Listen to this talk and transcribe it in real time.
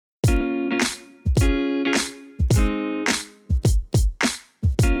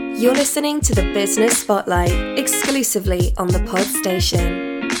You're listening to the Business Spotlight, exclusively on the Pod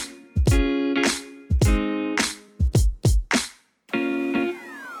Station.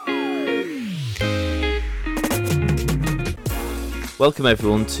 Welcome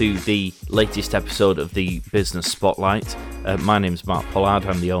everyone to the latest episode of the Business Spotlight. My name's Mark Pollard,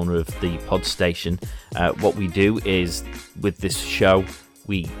 I'm the owner of the Pod Station. What we do is, with this show,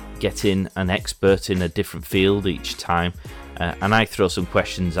 we get in an expert in a different field each time, and I throw some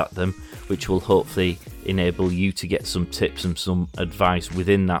questions at them, which will hopefully enable you to get some tips and some advice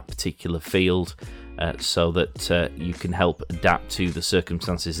within that particular field, so that you can help adapt to the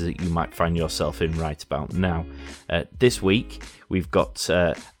circumstances that you might find yourself in right about now. This week, we've got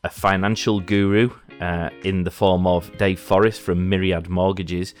a financial guru in the form of Dave Forrest from Myriad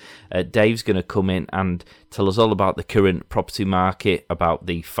Mortgages. Dave's going to come in and tell us all about the current property market, about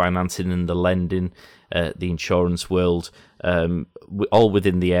the financing and the lending, the insurance world, all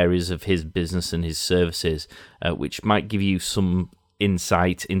within the areas of his business and his services, which might give you some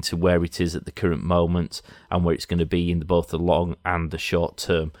insight into where it is at the current moment and where it's going to be in both the long and the short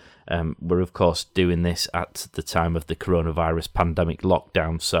term. We're of course doing this at the time of the coronavirus pandemic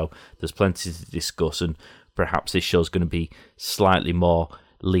lockdown, so there's plenty to discuss, and perhaps this show's going to be slightly more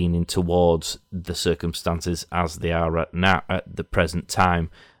leaning towards the circumstances as they are at the present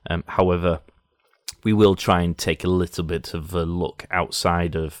time. However, we will try and take a little bit of a look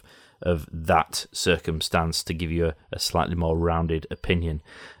outside of that circumstance to give you a slightly more rounded opinion.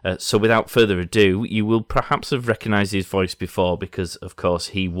 So without further ado, you will perhaps have recognised his voice before because, of course,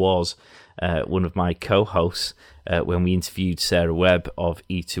 he was one of my co-hosts when we interviewed Sarah Webb of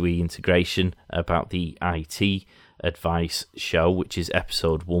E2E Integration about the IT advice show, which is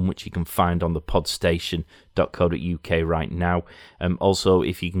episode 1, which you can find on the podstation.co.uk right now. Also,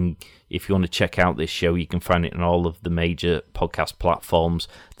 if you want to check out this show, you can find it on all of the major podcast platforms.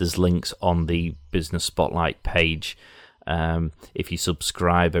 There's links on the Business Spotlight page. If you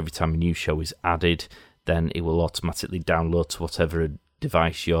subscribe every time a new show is added, then it will automatically download to whatever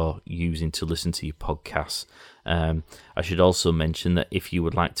device you're using to listen to your podcasts. I should also mention that if you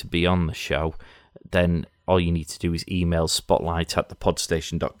would like to be on the show, then all you need to do is email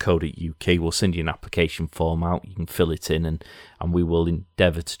spotlight@thepodstation.co.uk. We'll send you an application form out. You can fill it in, and we will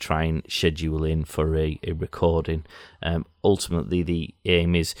endeavour to try and schedule in for a recording. Ultimately, the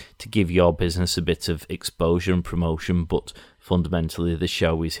aim is to give your business a bit of exposure and promotion, but fundamentally the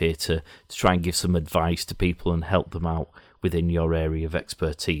show is here to try and give some advice to people and help them out within your area of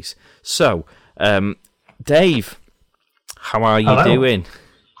expertise. So, Dave, how are you doing?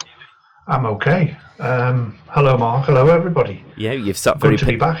 I'm okay. Hello, Mark. Hello, everybody. Yeah, you've sat very good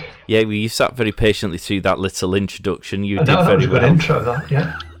to be back. Yeah, well, you sat very patiently through that little introduction. You did that very was a good well. intro. That,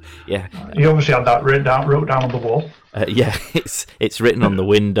 yeah. Yeah. You obviously had that wrote down on the wall. Yeah, it's written on the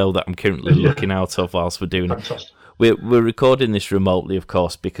window that I'm currently looking out of whilst we're doing it. We're recording this remotely, of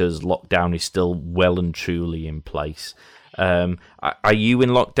course, because lockdown is still well and truly in place. Are you in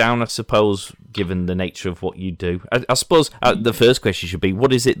lockdown, I suppose, given the nature of what you do? I suppose the first question should be,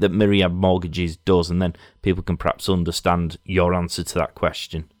 what is it that Myriad Mortgages does? And then people can perhaps understand your answer to that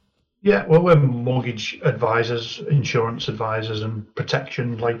question. Yeah, well, we're mortgage advisors, insurance advisors, and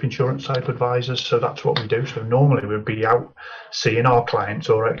protection life insurance type advisors. So that's what we do. So normally we'd be out seeing our clients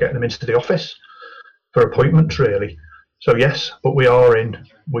or getting them into the office for appointments, really. So yes, but we are in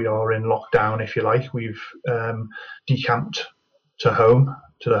lockdown, if you like. We've decamped to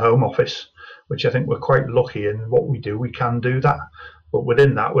the home office, which I think we're quite lucky in what we do. We can do that, but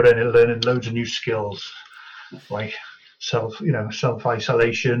within that, we're only learning loads of new skills, like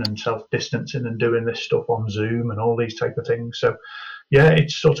self-isolation and self-distancing, and doing this stuff on Zoom and all these type of things. So yeah,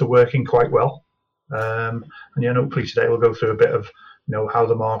 it's sort of working quite well. And hopefully today we'll go through a bit of how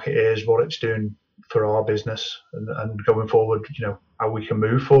the market is, what it's doing for our business, and going forward, how we can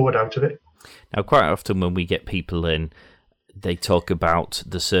move forward out of it. Now, quite often when we get people in, they talk about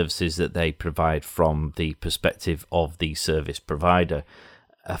the services that they provide from the perspective of the service provider.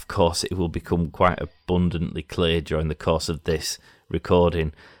 Of course, it will become quite abundantly clear during the course of this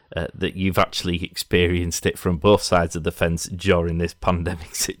recording that you've actually experienced it from both sides of the fence during this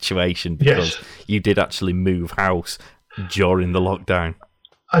pandemic situation, because you did actually move house during the lockdown.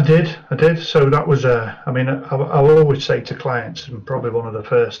 I did. So that was I'll always say to clients, and probably one of the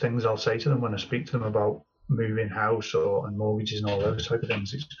first things I'll say to them when I speak to them about moving house and mortgages and all those type of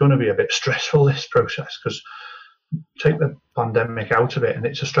things, it's going to be a bit stressful, this process, because take the pandemic out of it, and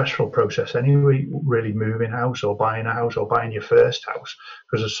it's a stressful process anyway, really moving house or buying a house or buying your first house,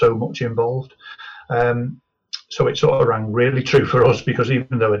 because there's so much involved. So it sort of rang really true for us, because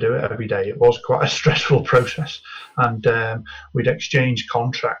even though I do it every day, it was quite a stressful process. And we'd exchanged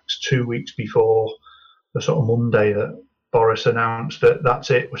contracts 2 weeks before the sort of Monday that Boris announced that that's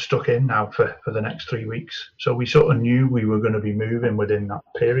it, we're stuck in now for the next 3 weeks. So we sort of knew we were going to be moving within that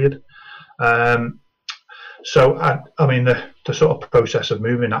period. So I mean, the sort of process of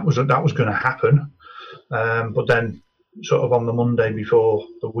moving, that was going to happen. But then sort of on the Monday before,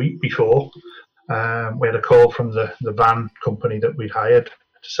 the week before, we had a call from the van company that we'd hired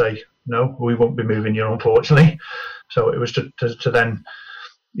to say, no, we won't be moving you, unfortunately. So it was to then,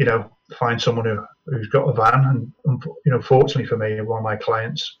 find someone who's got a van. And, fortunately for me, one of my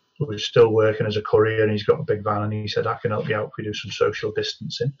clients was still working as a courier, and he's got a big van, and he said, I can help you out if we do some social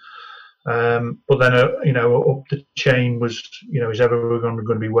distancing. But then, up the chain was, is everyone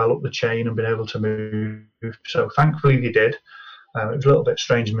going to be well up the chain and been able to move? So thankfully they did. It was a little bit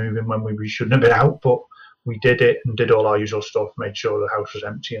strange moving when we shouldn't have been out, but we did it and did all our usual stuff, made sure the house was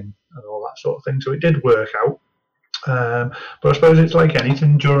empty and all that sort of thing. So it did work out. But I suppose it's like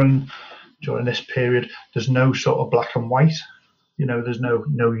anything during this period. There's no sort of black and white. There's no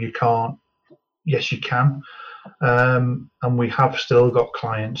you can't, yes you can. And we have still got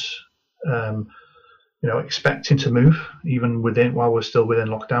clients, expecting to move even while we're still within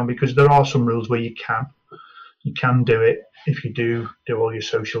lockdown, because there are some rules where you can do it if you do all your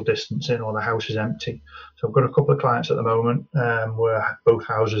social distancing or the house is empty. So I've got a couple of clients at the moment where both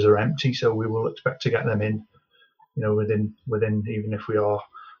houses are empty, so we will expect to get them in, within even if we are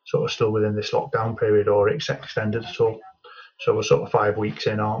sort of still within this lockdown period or it's extended at all. So we're sort of 5 weeks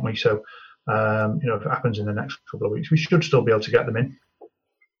in, aren't we? So if it happens in the next couple of weeks, we should still be able to get them in.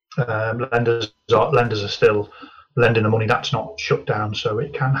 Lenders are still lending the money. That's not shut down, so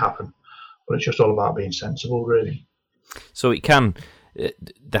it can happen. But it's just all about being sensible, really. So it can.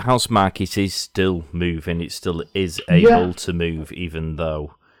 The house market is still moving. It still is able to move, even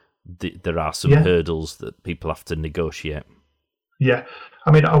though there are some hurdles that people have to negotiate. Yeah,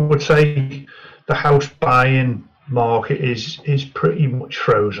 I mean, I would say the house buying market is pretty much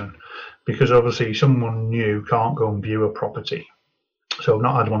frozen, because obviously someone new can't go and view a property. So I've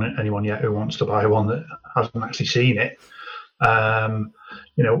not had anyone yet who wants to buy one that hasn't actually seen it.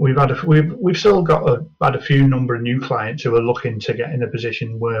 We've still had a few number of new clients who are looking to get in a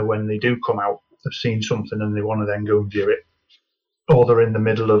position where when they do come out, they've seen something and they want to then go and view it, or they're in the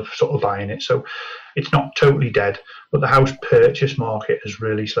middle of sort of buying it. So it's not totally dead, but the house purchase market has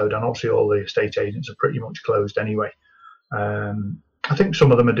really slowed down. Obviously, all the estate agents are pretty much closed anyway. I think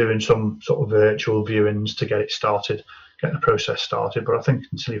some of them are doing some sort of virtual viewings to get it started, get the process started. But I think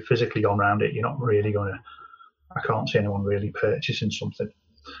until you're physically on around it, you're not really going to. I can't see anyone really purchasing something.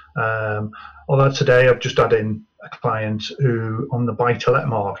 Although today I've just had in a client who, on the buy-to-let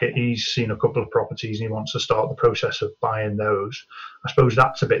market, he's seen a couple of properties and he wants to start the process of buying those. I suppose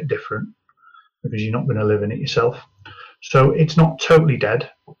that's a bit different because you're not going to live in it yourself. So it's not totally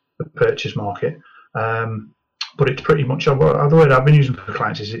dead, the purchase market, but it's pretty much, the word I've been using for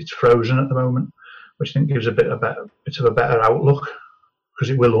clients is it's frozen at the moment, which I think gives a bit of a better outlook, because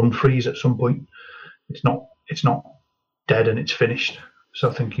it will unfreeze at some point. It's not dead and it's finished. So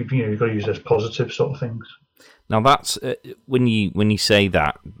I think you've got to use those positive sort of things. Now that's when you say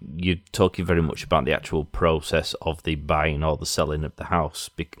that, you're talking very much about the actual process of the buying or the selling of the house,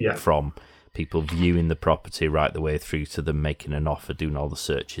 from people viewing the property right the way through to them making an offer, doing all the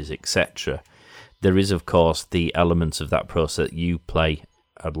searches, etc. There is, of course, the elements of that process you play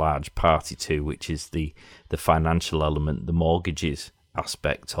a large party to, which is the financial element, the mortgages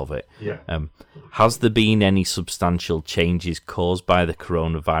aspect of it. Has there been any substantial changes caused by the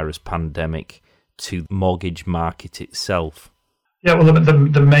coronavirus pandemic to the mortgage market itself? Yeah, well,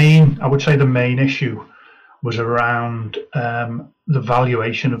 the main issue was around the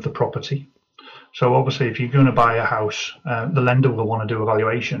valuation of the property. So obviously, if you're going to buy a house, the lender will want to do a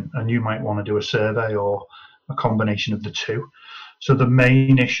valuation, and you might want to do a survey or a combination of the two. So the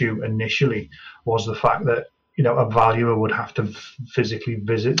main issue initially was the fact that a valuer would have to physically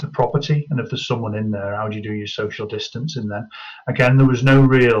visit the property, and if there's someone in there, how do you do your social distancing then? Again, there was no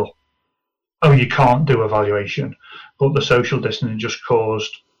real, you can't do a valuation, but the social distancing just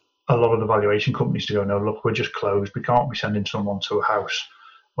caused a lot of the valuation companies to go, no, look, we're just closed. We can't be sending someone to a house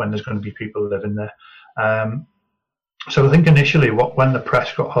when there's going to be people living there. So I think initially when the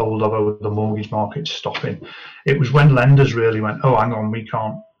press got hold of the mortgage market stopping, it was when lenders really went, oh, hang on, we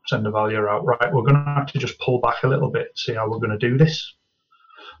can't send a valuer out, right, we're going to have to just pull back a little bit, see how we're going to do this.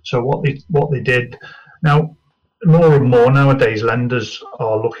 So what they did, now more and more nowadays, lenders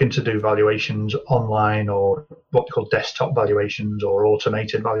are looking to do valuations online, or what they call desktop valuations or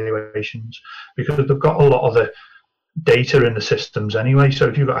automated valuations, because they've got a lot of the data in the systems anyway. So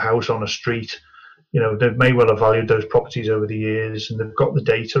if you've got a house on a street, they may well have valued those properties over the years, and they've got the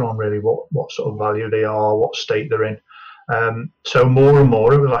data on really what sort of value they are, what state they're in. So more and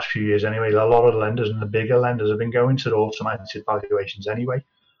more over the last few years anyway, a lot of the lenders and the bigger lenders have been going to automated valuations anyway.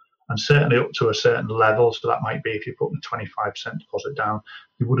 And certainly up to a certain level, so that might be if you put the 25% deposit down,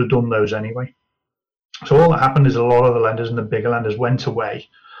 you would have done those anyway. So all that happened is a lot of the lenders and the bigger lenders went away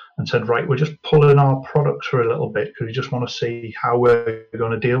and said, right, we're just pulling our products for a little bit because we just want to see how we're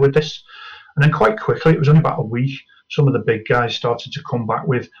going to deal with this. And then quite quickly, it was only about a week, some of the big guys started to come back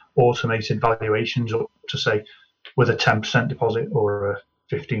with automated valuations up to say with a 10% deposit or a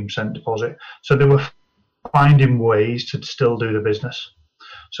 15% deposit. So they were finding ways to still do the business.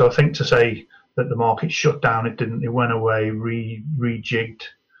 So I think to say that the market shut down, it didn't. It went away, rejigged.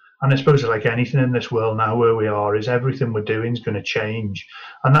 And I suppose like anything in this world now where we are is everything we're doing is going to change.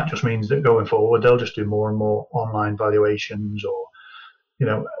 And that just means that going forward, they'll just do more and more online valuations or,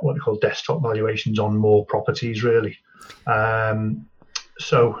 what they call desktop valuations on more properties, really.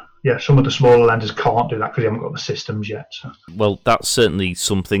 So, yeah, some of the smaller lenders can't do that because they haven't got the systems yet. So. Well, that's certainly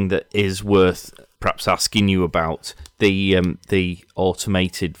something that is worth perhaps asking you about. The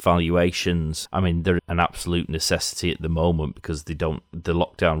automated valuations, I mean, they're an absolute necessity at the moment because the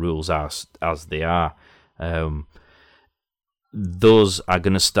lockdown rules are as they are. Those are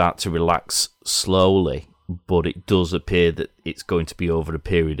going to start to relax slowly, but it does appear that it's going to be over a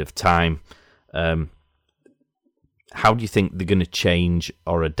period of time. How do you think they're going to change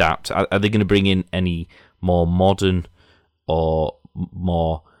or adapt? Are they going to bring in any more modern or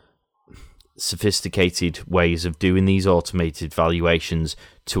more sophisticated ways of doing these automated valuations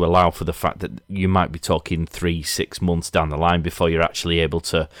to allow for the fact that you might be talking 3-6 months down the line before you're actually able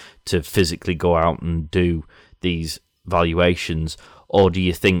to physically go out and do these valuations? Or do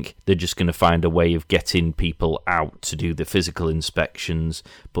you think they're just going to find a way of getting people out to do the physical inspections,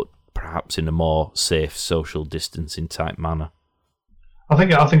 but perhaps in a more safe social distancing type manner? I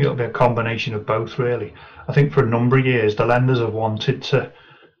think it'll be a combination of both, really. I think for a number of years the lenders have wanted to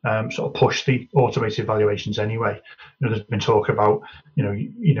sort of push the automated valuations anyway. There's been talk about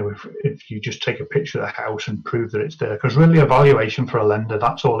if you just take a picture of the house and prove that it's there, because really a valuation for a lender,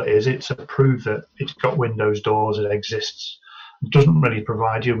 that's all it is. It's to prove that it's got windows, doors, it exists. It doesn't really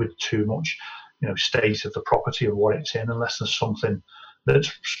provide you with too much state of the property of what it's in, unless there's something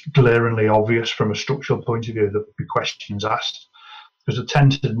that's glaringly obvious from a structural point of view that would be questions asked. Because it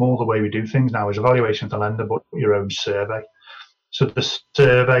tends to more the way we do things now is evaluation of the lender, but your own survey. So the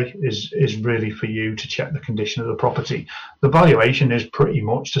survey is really for you to check the condition of the property. The valuation is pretty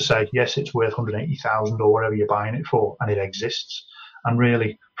much to say, yes, it's worth 180,000 or whatever you're buying it for, and it exists. And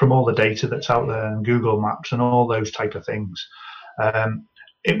really, from all the data that's out there and Google Maps and all those type of things,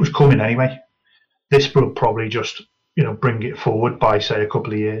 it was coming anyway. This will probably just bring it forward by say a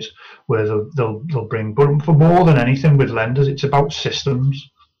couple of years, where they'll bring. But for more than anything with lenders, it's about systems.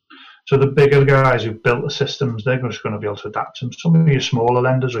 So the bigger guys who built the systems, they're just going to be able to adapt them. Some of your smaller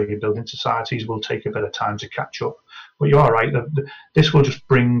lenders or your building societies will take a bit of time to catch up. But you are right, this will just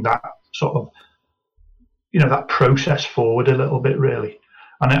bring that sort of, that process forward a little bit, really.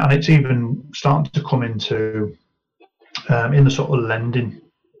 And it's even starting to come into, in the sort of lending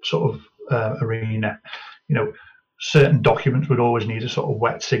sort of arena, certain documents would always need a sort of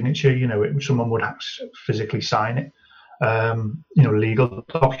wet signature. Someone would have to physically sign it. Legal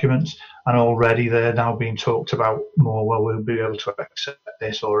documents, and already they're now being talked about more. Well, we'll be able to accept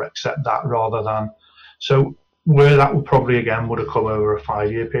this or accept that rather than. So where that would probably again would have come over a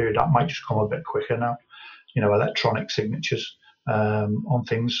 5-year period, that might just come a bit quicker now. Electronic signatures on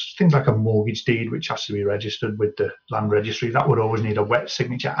things like a mortgage deed, which has to be registered with the land registry. That would always need a wet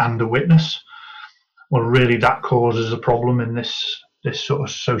signature and a witness. Well, really, that causes a problem in this sort of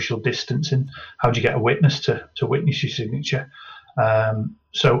social distancing. How do you get a witness to witness your signature?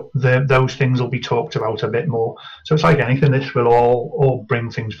 So those things will be talked about a bit more. So it's like anything, this will all bring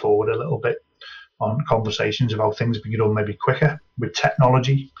things forward a little bit on conversations about things being done maybe quicker with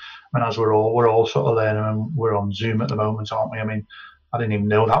technology. And as we're all sort of learning, and we're on Zoom at the moment, aren't we? I mean, I didn't even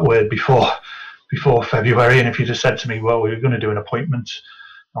know that word before February. And if you just said to me, well, we're going to do an appointment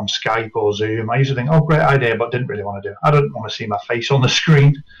on Skype or Zoom, I used to think, oh, great idea, but didn't really want to do it. I don't want to see my face on the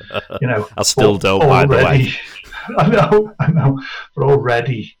screen. I still don't, already, by the way. I know. But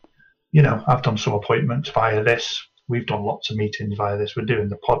already, I've done some appointments via this. We've done lots of meetings via this. We're doing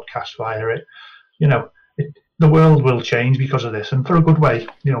the podcast via it. The world will change because of this, and for a good way.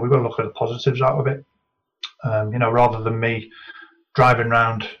 We've got to look at the positives out of it. Rather than me driving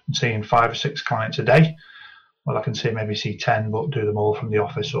around and seeing 5 or 6 clients a day, well, I can maybe see 10, but do them all from the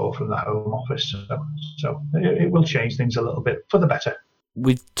office or from the home office. So it will change things a little bit for the better.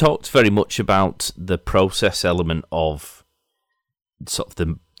 We've talked very much about the process element of sort of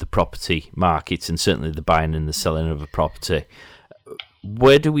the property market, and certainly the buying and the selling of a property.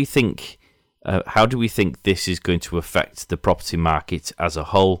 Where do we think, how do we think this is going to affect the property market as a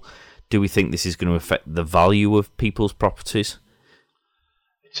whole? Do we think this is going to affect the value of people's properties?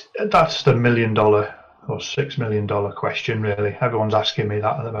 That's the $1 million or $6 million question, really. Everyone's asking me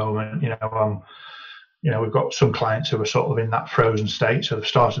that at the moment. We've got some clients who are sort of in that frozen state. So they've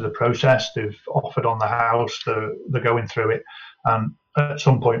started the process, they've offered on the house, they're going through it, and at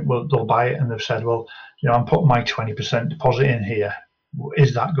some point they'll buy it, and they've said, well, I'm putting my 20% deposit in here.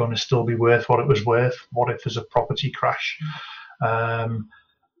 Is that going to still be worth what it was worth? What if there's a property crash?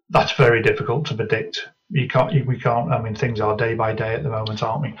 That's very difficult to predict. We can't. I mean, things are day by day at the moment,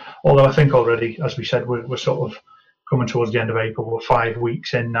 aren't we? Although I think already, as we said, we're sort of coming towards the end of April. We're 5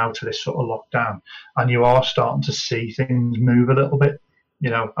 weeks in now to this sort of lockdown, and you are starting to see things move a little bit.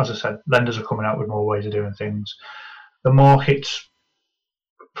 As I said, lenders are coming out with more ways of doing things. The market's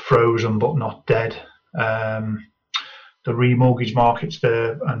frozen but not dead. The remortgage markets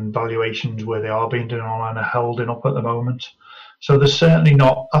there and valuations where they are being done online are holding up at the moment. So there's certainly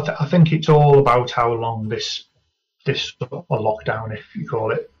not. I think it's all about how long this sort of lockdown, if you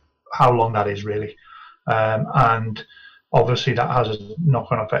call it, how long that is really, and obviously that has a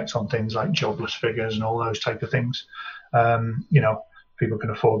knock-on effect on things like jobless figures and all those type of things. People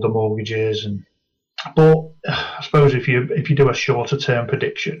can afford the mortgages, but I suppose if you do a shorter-term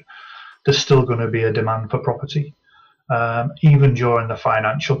prediction, there's still going to be a demand for property. Even during the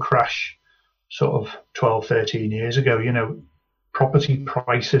financial crash, sort of 12, 13 years ago, property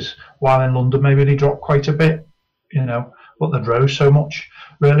prices, while in London maybe they dropped quite a bit, but they rose so much.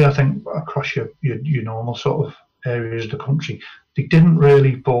 Really, I think across your normal sort of areas of the country, they didn't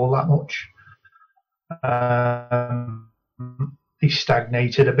really fall that much. They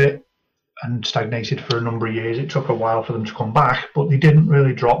stagnated a bit and stagnated for a number of years. It took a while for them to come back, but they didn't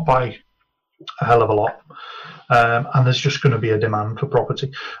really drop by a hell of a lot. And there's just going to be a demand for property.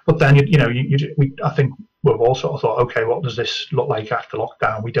 But then, I think we've all sort of thought, okay, what does this look like after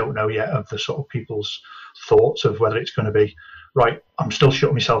lockdown? We don't know yet of the sort of people's thoughts of whether it's going to be, right, I'm still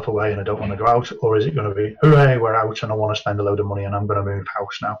shutting myself away and I don't want to go out, or is it going to be, hooray, we're out and I want to spend a load of money and I'm going to move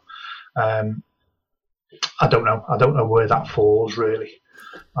house now. I don't know. I don't know where that falls, really.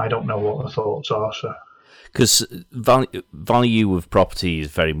 I don't know what the thoughts are, so... Because value of property is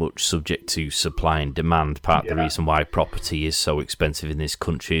very much subject to supply and demand. Part of the reason why property is so expensive in this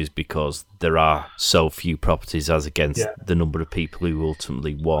country is because there are so few properties as against the number of people who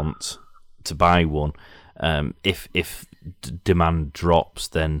ultimately want to buy one. If demand drops,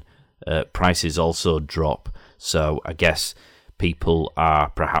 then prices also drop. So I guess people are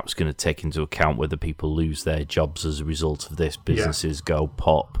perhaps going to take into account whether people lose their jobs as a result of this, businesses go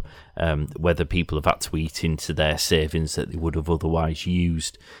pop, whether people have had to eat into their savings that they would have otherwise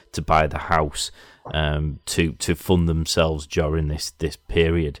used to buy the house, to fund themselves during this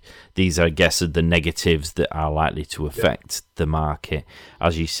period. These, I guess, are the negatives that are likely to affect the market.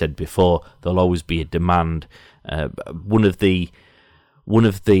 As you said before, there'll always be a demand. One of the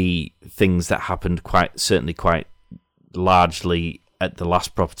things that happened quite largely at the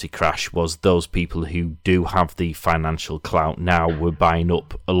last property crash was those people who do have the financial clout now were buying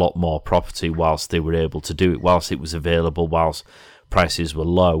up a lot more property whilst they were able to do it, whilst it was available, whilst prices were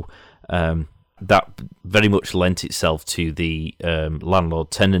low. That very much lent itself to the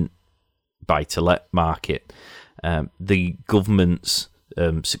landlord-tenant buy-to-let market. The governments,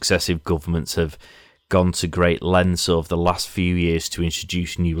 successive governments, have gone to great lengths over the last few years to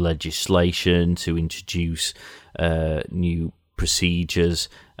introduce new legislation, to introduce new procedures,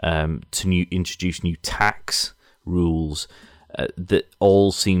 to introduce new tax rules that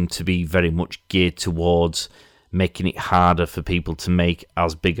all seem to be very much geared towards making it harder for people to make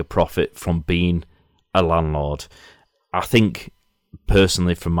as big a profit from being a landlord. I think,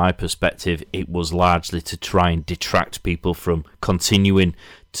 personally, from my perspective, it was largely to try and detract people from continuing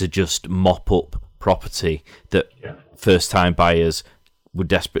to just mop up property that first-time buyers were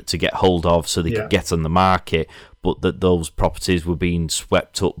desperate to get hold of so they could get on the market, but that those properties were being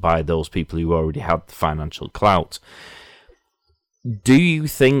swept up by those people who already had the financial clout. Do you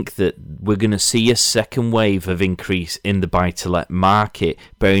think that we're going to see a second wave of increase in the buy-to-let market,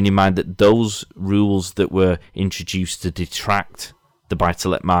 bearing in mind that those rules that were introduced to detract the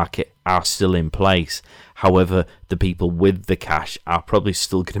buy-to-let market are still in place. However, the people with the cash are probably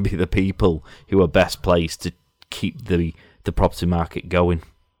still going to be the people who are best placed to keep the property market going.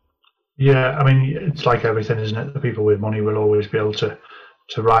 Yeah, I mean, it's like everything, isn't it? The people with money will always be able to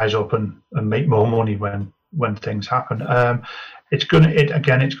rise up and make more money when things happen. It's going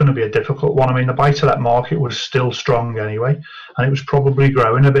to be a difficult one. I mean, the buy-to-let market was still strong anyway, and it was probably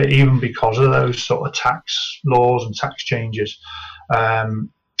growing a bit even because of those sort of tax laws and tax changes.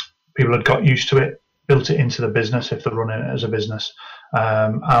 People had got used to it, built it into the business if they're running it as a business,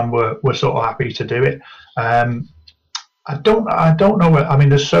 and we're sort of happy to do it. I don't know. I mean,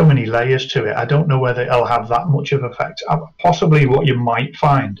 there's so many layers to it. I don't know whether it'll have that much of effect. Possibly, what you might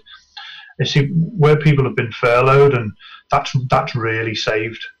find is where people have been furloughed, and that's really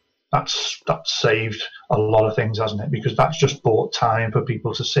saved. That's saved a lot of things, hasn't it? Because that's just bought time for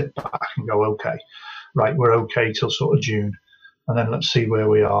people to sit back and go, okay, right, we're okay till sort of June, and then let's see where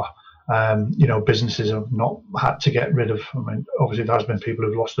we are. Businesses have not had to get rid of. I mean, obviously there has been people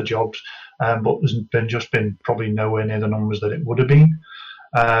who've lost their jobs, but there's been probably nowhere near the numbers that it would have been.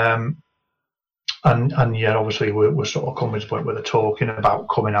 And yet, obviously, we're sort of coming to the point where they're talking about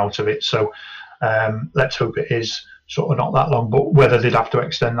coming out of it. So let's hope it is sort of not that long. But whether they'd have to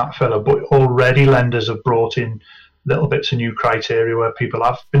extend that furlough, but already lenders have brought in little bits of new criteria where people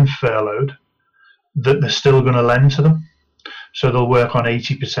have been furloughed that they're still going to lend to them. So they'll work on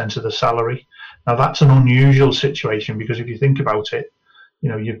 80% of the salary. Now that's an unusual situation because if you think about it,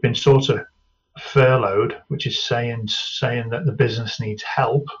 you've been sort of furloughed, which is saying that the business needs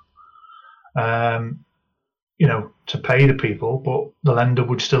help, to pay the people, but the lender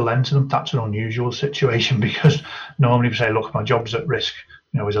would still lend to them. That's an unusual situation because normally we say, look, my job's at risk.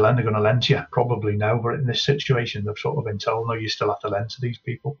 Is a lender going to lend to you? Probably no, but in this situation, they've sort of been told, no, you still have to lend to these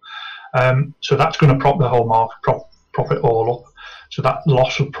people. So that's going to prop the whole market, prop it all up. So that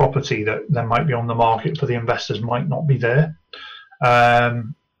loss of property that there might be on the market for the investors might not be there.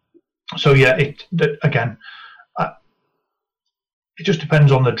 So yeah, it just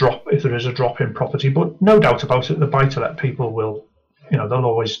depends on the drop, if there is a drop in property. But no doubt about it, the buy-to-let people will, they'll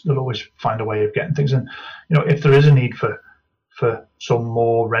always find a way of getting things. And if there is a need for some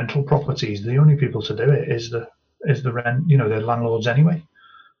more rental properties, the only people to do it is the rent, the landlords anyway,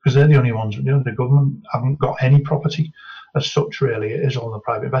 because they're the only ones. The government haven't got any property as such, really. It is all the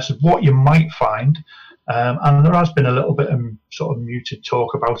private investors. What you might find, and there has been a little bit of sort of muted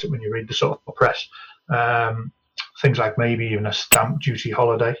talk about it when you read the sort of press, things like maybe even a stamp duty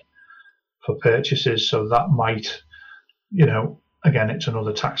holiday for purchases. So that might, again, it's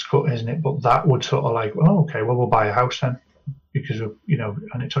another tax cut, isn't it? But that would sort of like, oh, okay, well, we'll buy a house then, because of,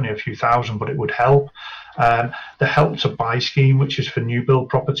 and it's only a few thousand, but it would help. The Help to Buy scheme, which is for new build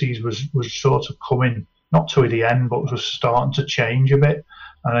properties, was sort of coming, not to the end, but was starting to change a bit.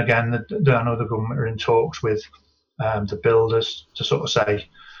 And again, I know the government are in talks with the builders to sort of say,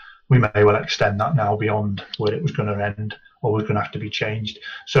 we may well extend that now beyond where it was going to end, or was going to have to be changed.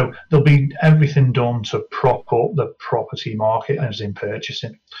 So there'll be everything done to prop up the property market as in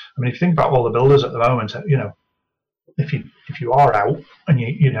purchasing. I mean, if you think about all the builders at the moment, if you are out and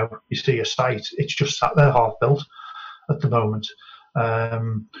you see a site, it's just sat there half built at the moment.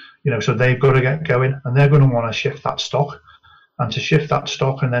 So they've got to get going, and they're going to want to shift that stock, and to shift that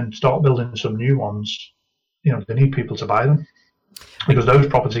stock and then start building some new ones, they need people to buy them, because those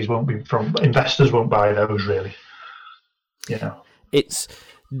properties won't be from investors, won't buy those really.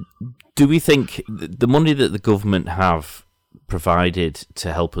 Do we think the money that the government have provided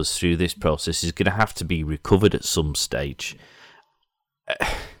to help us through this process is going to have to be recovered at some stage?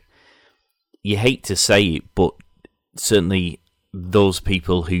 You hate to say it, but certainly those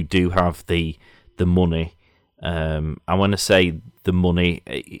people who do have the money, I want to say the money,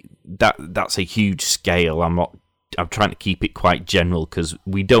 that's a huge scale. I'm trying to keep it quite general because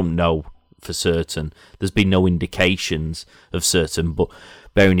we don't know for certain. There's been no indications of certain, but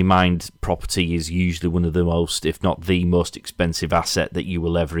bearing in mind property is usually one of the most, if not the most expensive asset that you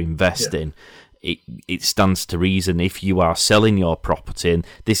will ever invest in. It stands to reason if you are selling your property, and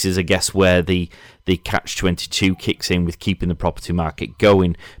this is, I guess, where the catch-22 kicks in with keeping the property market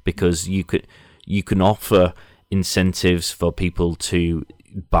going, because you can offer incentives for people to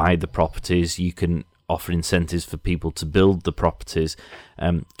buy the properties, you can offer incentives for people to build the properties.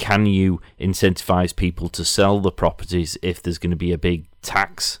 Can you incentivize people to sell the properties if there's going to be a big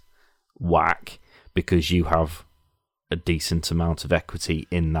tax whack because you have a decent amount of equity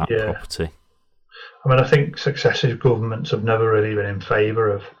in that property? I mean, I think successive governments have never really been in favour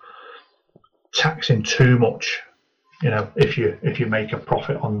of taxing too much if you make a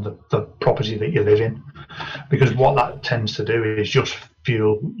profit on the property that you live in, because what that tends to do is just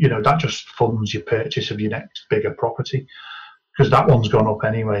fuel, that just funds your purchase of your next bigger property, because that one's gone up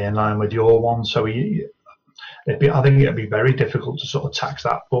anyway in line with your one. So I think it'd be very difficult to sort of tax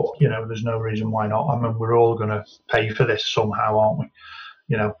that, but there's no reason why not. I mean, we're all going to pay for this somehow, aren't we?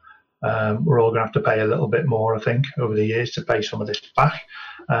 We're all going to have to pay a little bit more, I think, over the years to pay some of this back.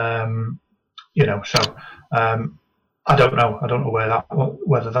 I don't know. I don't know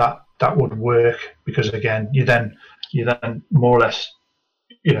whether that would work, because again, you then more or less,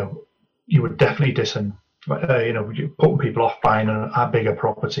 you would definitely you're putting people off buying a bigger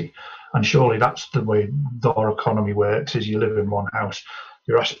property, and surely that's the way our economy works. Is you live in one house,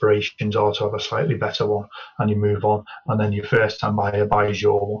 your aspirations are to have a slightly better one, and you move on, and then your first-time buyer buys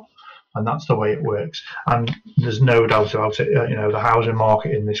your one, and that's the way it works. And there's no doubt about it. The housing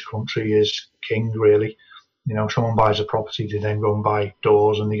market in this country is king, really. Someone buys a property, they then go and buy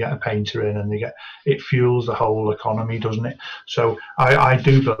doors, and they get a painter in, and it fuels the whole economy, doesn't it? So I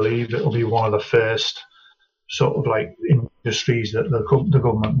do believe it'll be one of the first sort of like industries that the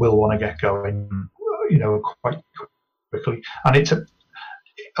government will want to get going, quite quickly. And it's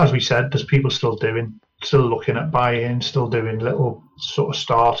as we said, there's people still looking at buying, still doing little sort of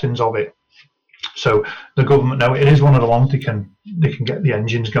startings of it. So the government, it is one of the ones they can get the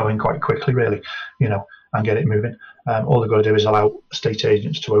engines going quite quickly, really, and get it moving. All they've got to do is allow estate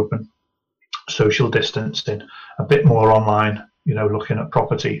agents to open, social distancing, a bit more online, looking at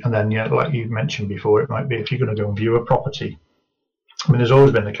property. And then, like you mentioned before, it might be if you're going to go and view a property. I mean, there's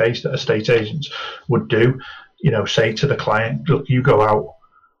always been the case that estate agents would do, say to the client, look, you go out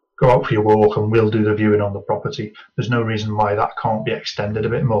for your walk and we'll do the viewing on the property. There's no reason why that can't be extended a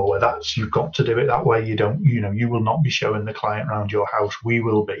bit more, where you've got to do it that way. You will not be showing the client around your house.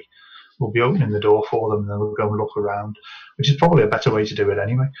 We'll be opening the door for them, and then we'll go and look around, which is probably a better way to do it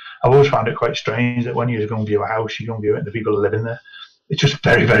anyway. I've always found it quite strange that when you go and view a house, you go and view it and the people are living there. It's just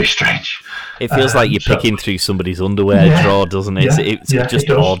very, very strange. It feels like you're picking through somebody's underwear drawer, doesn't it? It's just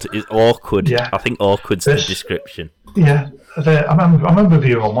odd. It's awkward. Yeah. I think awkward's the description. Yeah. I remember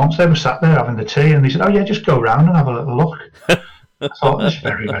viewing one once. They were sat there having the tea, and they said, "Oh yeah, just go round and have a little look." I thought that's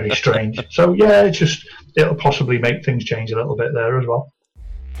very, very strange. So yeah, it'll possibly make things change a little bit there as well.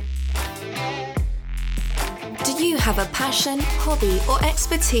 Do you have a passion, hobby, or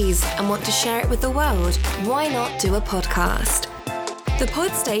expertise and want to share it with the world? Why not do a podcast? The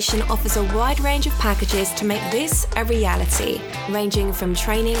Pod Station offers a wide range of packages to make this a reality, ranging from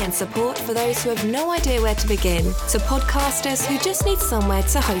training and support for those who have no idea where to begin, to podcasters who just need somewhere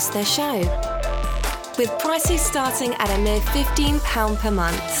to host their show. With prices starting at a mere £15 per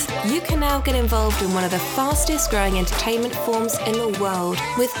month, you can now get involved in one of the fastest growing entertainment forms in the world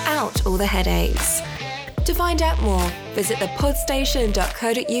without all the headaches. To find out more, visit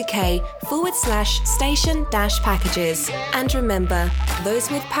thepodstation.co.uk/station-packages. And remember, those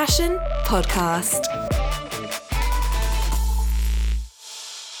with passion, podcast.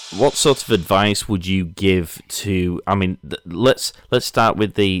 What sort of advice would you give to? I mean, let's start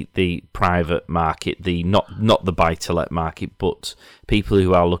with the private market, not the buy-to-let market, but people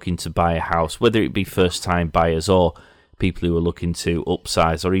who are looking to buy a house, whether it be first-time buyers or people who are looking to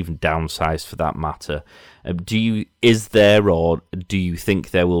upsize or even downsize for that matter. Do you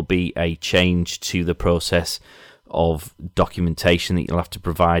think there will be a change to the process of documentation that you'll have to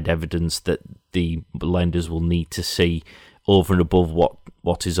provide, evidence that the lenders will need to see over and above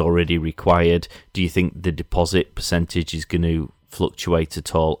what is already required? Do you think the deposit percentage is going to fluctuate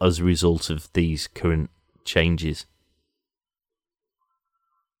at all as a result of these current changes?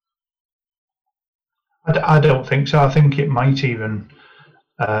 I don't think so. I think it might even...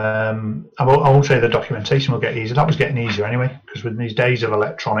 I won't say the documentation will get easier. That was getting easier anyway, because with these days of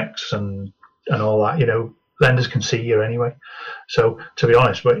electronics and all that, lenders can see you anyway. So to be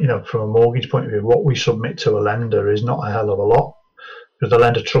honest, but from a mortgage point of view, what we submit to a lender is not a hell of a lot, because the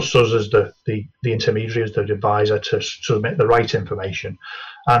lender trusts us as the intermediary, as the advisor, to submit the right information.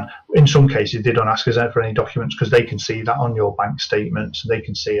 And in some cases, they don't ask us for any documents, because they can see that on your bank statements. They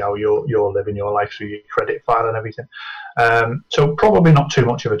can see how you're living your life through your credit file and everything. So probably not too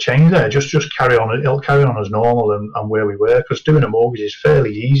much of a change there. Just carry on. It'll carry on as normal and where we were, because doing a mortgage is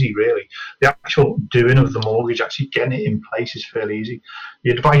fairly easy, really. The actual doing of the mortgage, actually getting it in place, is fairly easy.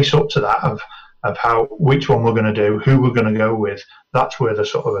 The advice up to that of which one we're going to do, who we're going to go with, that's where the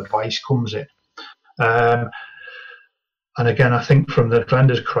sort of advice comes in. And again, I think from the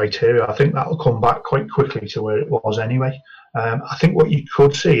lender's criteria, I think that'll come back quite quickly to where it was anyway. I think what you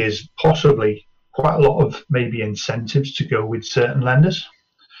could see is possibly quite a lot of maybe incentives to go with certain lenders,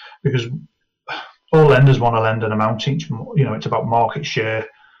 because all lenders want to lend an amount each. It's about market share.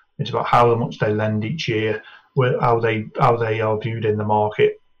 It's about how much they lend each year, how they are viewed in the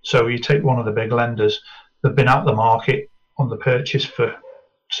market. So you take one of the big lenders, they've been out the market on the purchase for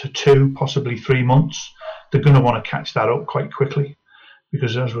 2, possibly 3 months. They're going to want to catch that up quite quickly,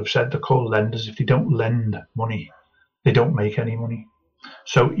 because as we've said, they're called lenders. If they don't lend money, they don't make any money.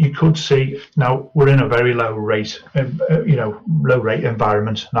 So you could see, now we're in a very low rate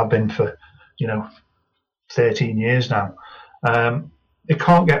environment, and I've been for 13 years now. It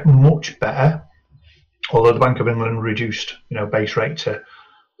can't get much better, although the Bank of England reduced base rate to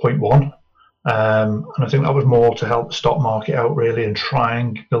 0.1, and I think that was more to help the stock market out really and try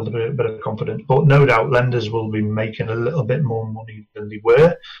and build a bit of confidence. But no doubt lenders will be making a little bit more money than they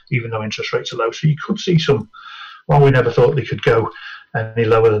were, even though interest rates are low. So you could see some, while we never thought they could go any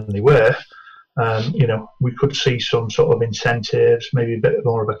lower than they were, we could see some sort of incentives, maybe a bit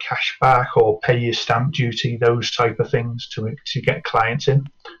more of a cash back or pay your stamp duty, those type of things to get clients in.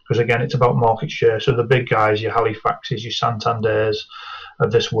 Because again, it's about market share. So the big guys, your Halifaxes, your Santanders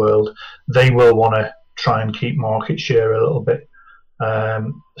of this world, they will want to try and keep market share a little bit. I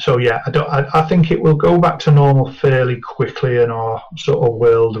think it will go back to normal fairly quickly in our sort of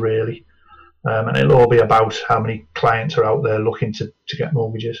world, really. And it'll all be about how many clients are out there looking to get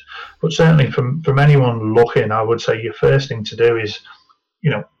mortgages. But certainly from anyone looking, I would say your first thing to do is,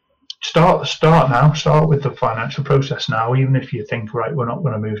 start now. Start with the financial process now. Even if you think, right, we're not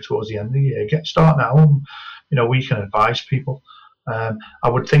going to move towards the end of the year, start now. And, we can advise people. I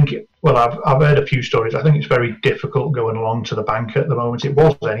would think, I've heard a few stories. I think it's very difficult going along to the bank at the moment. It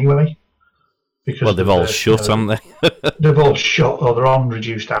was anyway. Because they've all shut, haven't they? They've all shut, or they're on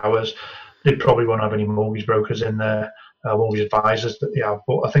reduced hours. They probably won't have any mortgage brokers in there, mortgage advisors that they have.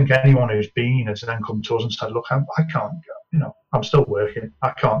 But I think anyone who's been has then come to us and said, look, I can't, I'm still working. I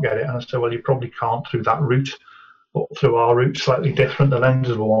can't get it. And I said, well, you probably can't through that route. But through our route, slightly different. The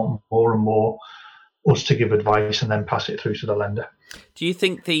lenders will want more and more us to give advice and then pass it through to the lender. Do you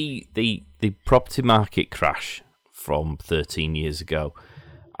think the property market crash from 13 years ago,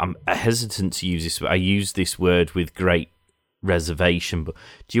 I'm hesitant to use this, I use this word with great reservation, but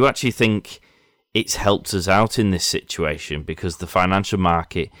do you actually think it's helped us out in this situation because the financial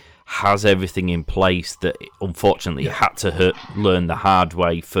market has everything in place that unfortunately had to learn the hard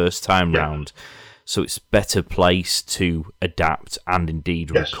way first time round, so it's better placed to adapt and indeed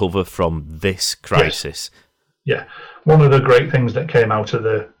recover from this crisis? Yeah, one of the great things that came out of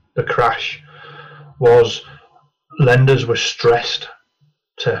the crash was lenders were stressed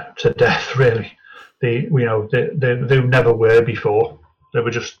to death, really. They never were before. They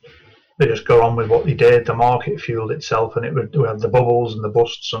just go on with what they did. The market fueled itself, and we had the bubbles and the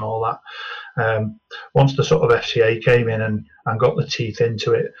busts and all that. Once the sort of FCA came in and got the teeth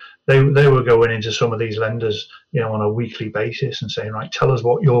into it, they were going into some of these lenders, on a weekly basis and saying, right, tell us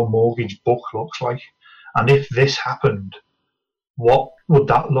what your mortgage book looks like, and if this happened, what would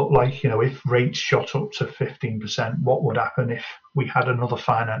that look like? If rates shot up to 15%, what would happen? If we had another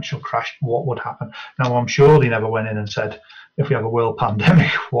financial crash, what would happen? Now, I'm sure they never went in and said, if we have a world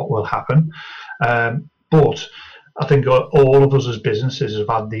pandemic, what will happen? But I think all of us as businesses have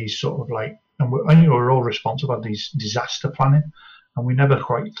had these sort of and we're all responsible for these disaster planning, and we never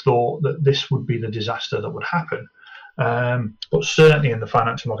quite thought that this would be the disaster that would happen. But certainly in the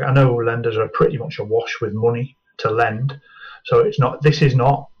financial market, I know lenders are pretty much awash with money to lend. So this is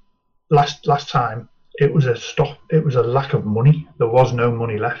not last time it was a lack of money. There was no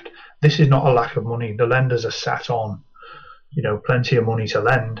money left. This is not a lack of money. The lenders are sat on, plenty of money to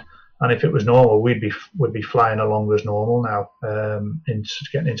lend. And if it was normal, we'd be flying along as normal now,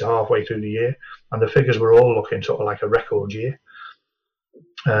 getting into halfway through the year. And the figures were all looking sort of like a record year.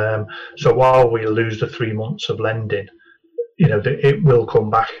 So while we lose the 3 months of lending, it will come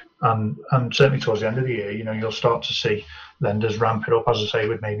back. And certainly towards the end of the year, you'll start to see lenders ramp it up, as I say,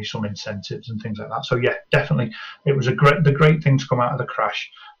 with maybe some incentives and things like that. So yeah, definitely, it was the great thing to come out of the crash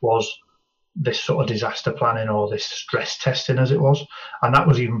was this sort of disaster planning, or this stress testing, as it was, and that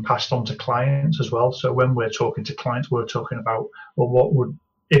was even passed on to clients as well. So when we're talking to clients, we're talking about, well, what would,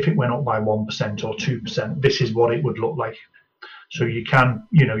 if it went up by 1% or 2%, this is what it would look like. So you can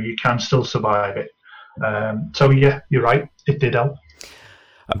still survive it. So yeah, you're right, it did help.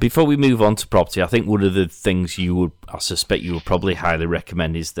 Before we move on to property, I think one of the things I suspect you would probably highly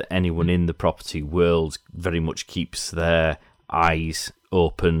recommend is that anyone in the property world very much keeps their eyes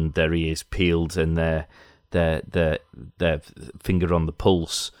open, their ears peeled, and their finger on the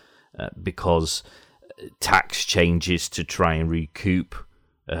pulse, because tax changes to try and recoup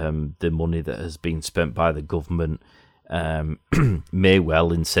the money that has been spent by the government may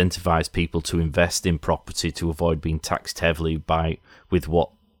well incentivize people to invest in property to avoid being taxed heavily with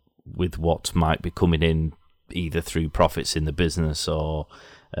what might be coming in either through profits in the business or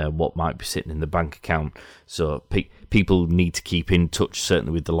what might be sitting in the bank account. So people need to keep in touch,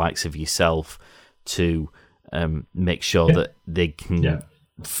 certainly with the likes of yourself, to make sure that they can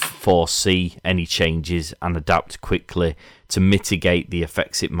foresee any changes and adapt quickly to mitigate the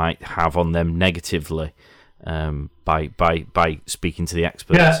effects it might have on them negatively by speaking to the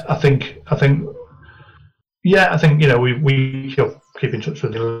experts. I think we keep in touch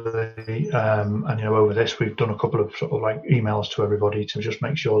with Lily, and over this we've done a couple of sort of like emails to everybody to just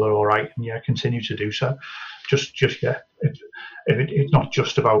make sure they're all right, and continue to do so. It's not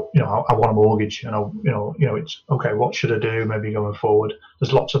just about I want a mortgage, and it's okay. What should I do? Maybe going forward,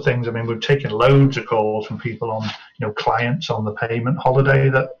 there's lots of things. I mean, we've taken loads of calls from people on clients on the payment holiday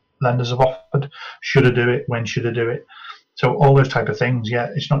that lenders have offered. Should I do it? When should I do it? So all those type of things.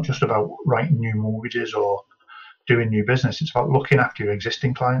 It's not just about writing new mortgages or doing new business. It's about looking after your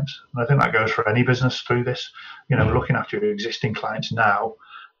existing clients, and I think that goes for any business through this. Looking after your existing clients now.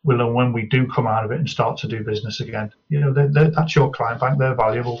 When we do come out of it and start to do business again, that's your client bank. They're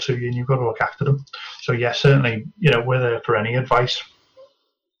valuable to you, and you've got to look after them. So certainly, we're there for any advice.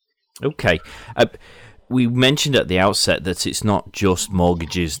 Okay. We mentioned at the outset that it's not just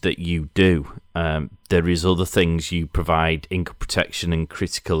mortgages that you do. There is other things you provide: income protection and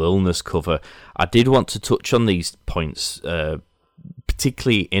critical illness cover. I did want to touch on these points,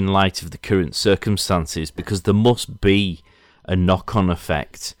 particularly in light of the current circumstances, because there must be a knock-on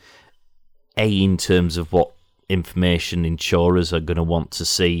effect, in terms of what information insurers are going to want to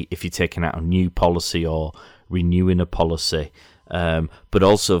see if you're taking out a new policy or renewing a policy, but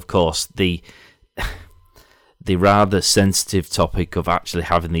also, of course, the rather sensitive topic of actually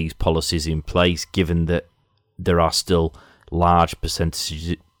having these policies in place, given that there are still large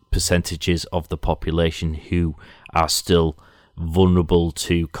percentages of the population who are still vulnerable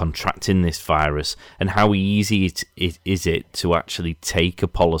to contracting this virus, and how easy is it to actually take a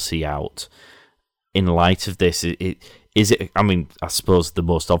policy out in light of this? I mean, I suppose the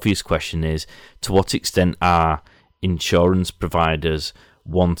most obvious question is, to what extent are insurance providers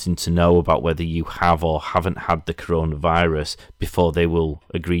wanting to know about whether you have or haven't had the coronavirus before they will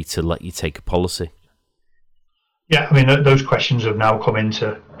agree to let you take a policy? Yeah, I mean, those questions have now come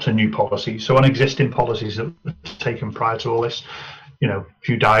into new policies. So on existing policies that were taken prior to all this, if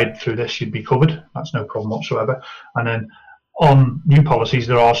you died through this, you'd be covered. That's no problem whatsoever. And then on new policies,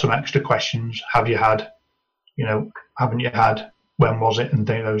 there are some extra questions. Have you had, haven't you had, when was it, and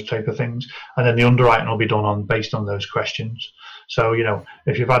those type of things. And then the underwriting will be done based on those questions. So,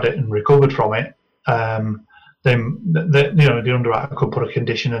 if you've had it and recovered from it, then the underwriter could put a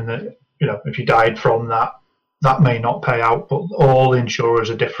condition in that, if you died from that, that may not pay out, but all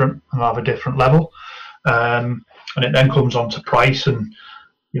insurers are different and have a different level. And it then comes on to price, and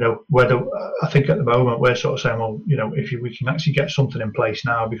whether, I think at the moment we're sort of saying, well, if we can actually get something in place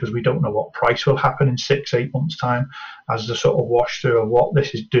now, because we don't know what price will happen in 6-8 months' time as the sort of wash through of what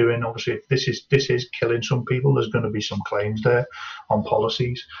this is doing. Obviously, if this is killing some people, there's going to be some claims there on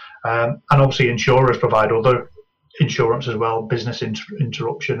policies, and obviously insurers provide other insurance as well, business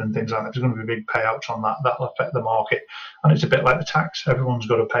interruption and things like that. There's going to be big payouts on that. That'll affect the market, and it's a bit like the tax. Everyone's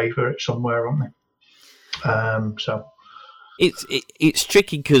got to pay for it somewhere, aren't they? So it's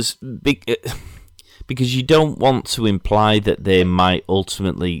tricky because you don't want to imply that they might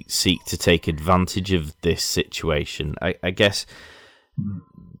ultimately seek to take advantage of this situation. I guess,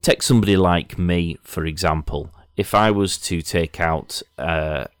 take somebody like me, for example. If I was to take out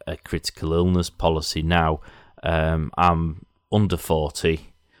a critical illness policy now, I'm under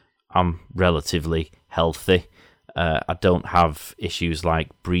 40, I'm relatively healthy, I don't have issues like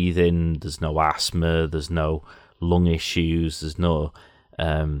breathing, there's no asthma, there's no lung issues, there's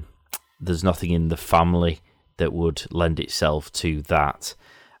nothing in the family that would lend itself to that.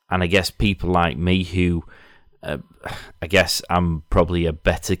 And I guess people like me who, I guess I'm probably a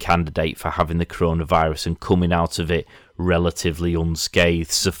better candidate for having the coronavirus and coming out of it relatively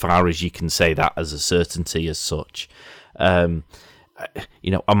unscathed, so far as you can say that as a certainty as such. Are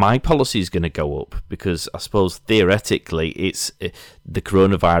my policies going to go up? Because I suppose theoretically it's the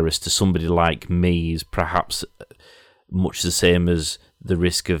coronavirus to somebody like me is perhaps much the same as the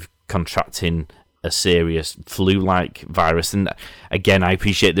risk of contracting a serious flu-like virus. And again, I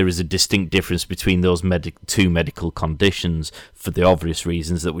appreciate there is a distinct difference between those two medical conditions for the obvious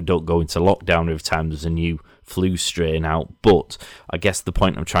reasons that we don't go into lockdown every time there's a new flu strain out. But I guess the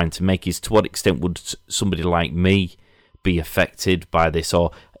point I'm trying to make is, to what extent would somebody like me be affected by this?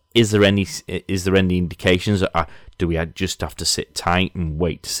 Or is there any indications? Do we just have to sit tight and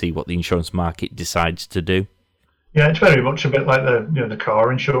wait to see what the insurance market decides to do? Yeah, it's very much a bit like the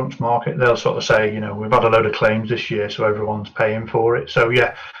car insurance market. They'll sort of say, we've had a load of claims this year, so everyone's paying for it. So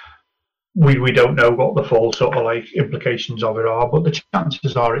yeah, we don't know what the full sort of like implications of it are, but the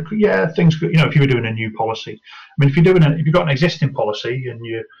chances are, things could, if you were doing a new policy. I mean, if you've got an existing policy and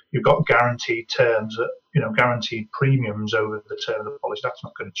you've got guaranteed terms that, guaranteed premiums over the term of the policy, that's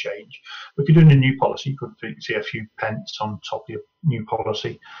not going to change. But if you're doing a new policy, you could see a few pence on top of your new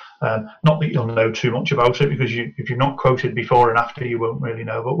policy. Not that you'll know too much about it, because if you're not quoted before and after, you won't really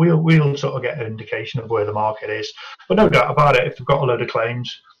know. But we'll sort of get an indication of where the market is. But no doubt about it, if they've got a load of claims,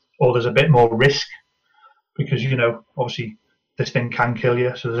 or there's a bit more risk, because obviously this thing can kill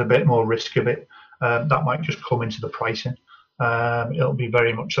you, so there's a bit more risk of it. That might just come into the pricing. It'll be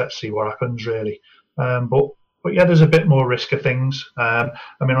very much, let's see what happens, really. But yeah, there's a bit more risk of things. I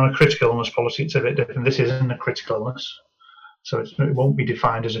mean, on a critical illness policy, it's a bit different. This isn't a critical illness, so it won't be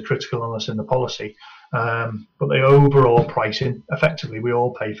defined as a critical illness in the policy. But the overall pricing, effectively, we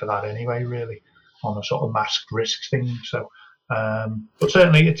all pay for that anyway, really, on a sort of masked risk thing. So, but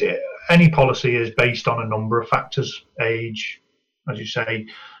certainly, any policy is based on a number of factors: age, as you say,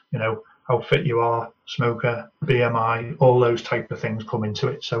 how fit you are, smoker, BMI, all those type of things come into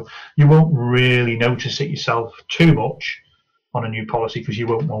it. So you won't really notice it yourself too much on a new policy, because you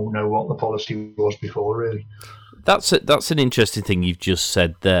won't know what the policy was before, really. That's an interesting thing you've just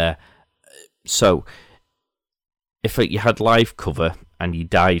said there. So if you had life cover and you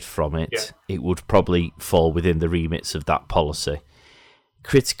died from it, it would probably fall within the remits of that policy.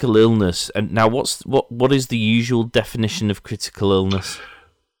 Critical illness, and now what is the usual definition of critical illness?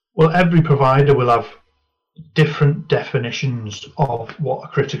 Well, every provider will have different definitions of what a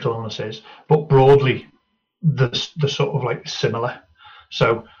critical illness is, but broadly, the sort of like similar.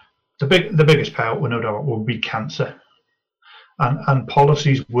 So the biggest payout, no doubt, will be cancer, and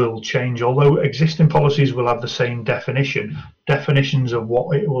policies will change. Although existing policies will have the same definition, definitions of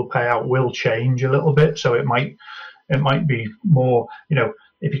what it will pay out will change a little bit. So it might be more,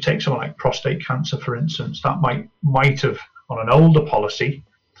 if you take someone like prostate cancer, for instance, that might have on an older policy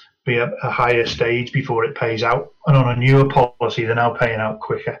be a higher stage before it pays out, and on a newer policy they're now paying out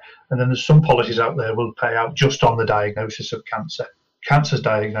quicker. And then there's some policies out there will pay out just on the diagnosis of cancer. Cancer's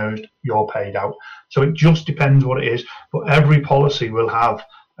diagnosed, you're paid out. So it just depends what it is, but every policy will have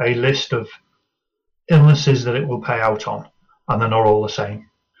a list of illnesses that it will pay out on, and they're not all the same.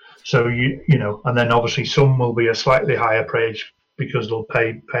 So and then obviously some will be a slightly higher price because they'll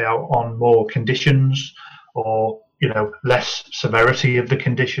pay out on more conditions, or less severity of the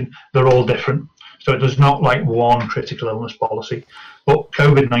condition. They're all different. So there's not like one critical illness policy. But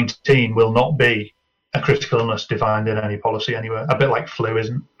COVID-19 will not be a critical illness defined in any policy anywhere. A bit like flu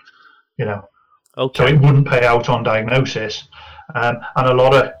isn't, Okay. So it wouldn't pay out on diagnosis. And a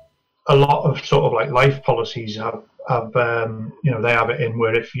lot of sort of like life policies have they have it in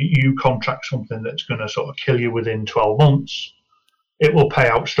where if you contract something that's going to sort of kill you within 12 months, it will pay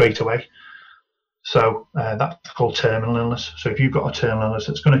out straight away. So that's called terminal illness. So if you've got a terminal illness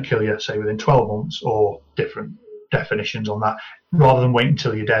that's going to kill you, say within 12 months, or different definitions on that, rather than wait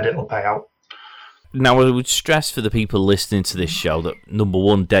until you're dead, it'll pay out. Now, I would stress for the people listening to this show that, number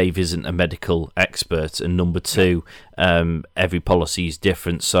one, Dave isn't a medical expert, and number two, every policy is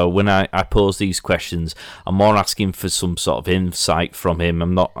different. So when I pose these questions, I'm more asking for some sort of insight from him.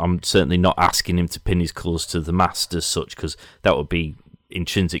 I'm certainly not asking him to pin his colours to the mast as such, because that would be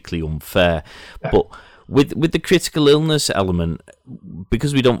intrinsically unfair. But with the critical illness element,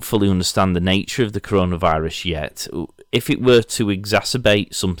 because we don't fully understand the nature of the coronavirus yet, if it were to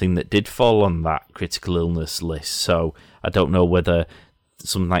exacerbate something that did fall on that critical illness list, so I don't know whether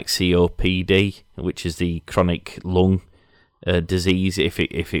something like COPD, which is the chronic lung disease, if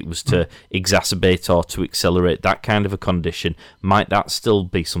it was to exacerbate or to accelerate that kind of a condition, might that still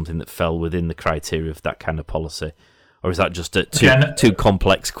be something that fell within the criteria of that kind of policy? Or is that just a too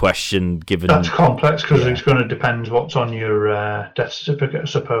complex question? Given that's complex because it's going to depend what's on your death certificate, I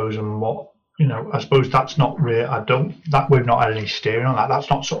suppose, and what I suppose that's not real. We've not had any steering on that. That's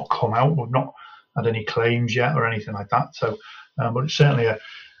not sort of come out. We've not had any claims yet or anything like that. So, but it's certainly I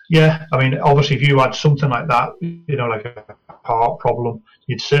mean, obviously, if you had something like that, like a heart problem,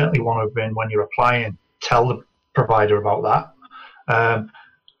 you'd certainly want to have been, when you're applying, tell the provider about that.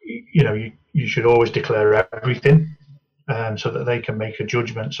 You should always declare everything. So that they can make a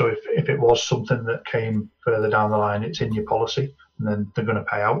judgment. So if it was something that came further down the line, it's in your policy, and then they're going to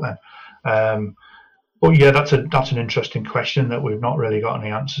pay out then. But yeah, that's an interesting question that we've not really got any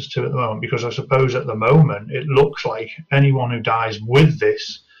answers to at the moment, because I suppose at the moment it looks like anyone who dies with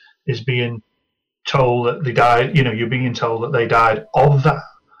this is being told that they died. You're being told that they died of that,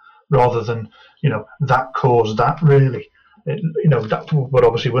 rather than that caused that. Really, but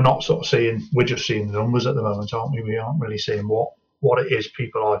obviously we're not sort of seeing. We're just seeing the numbers at the moment, aren't we? We aren't really seeing what it is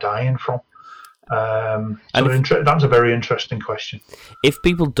people are dying from. That's a very interesting question. If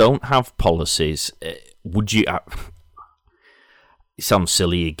people don't have policies, would you? It sounds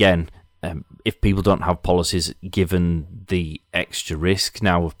silly again. If people don't have policies, given the extra risk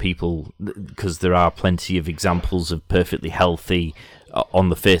now of people, because there are plenty of examples of perfectly healthy, on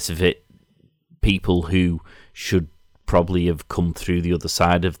the face of it, people who should probably have come through the other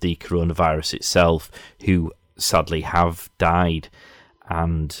side of the coronavirus itself, who sadly have died,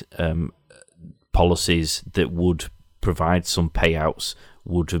 and policies that would provide some payouts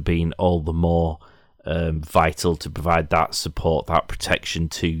would have been all the more vital to provide that support, that protection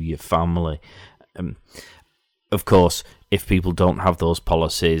to your family. Of course, if people don't have those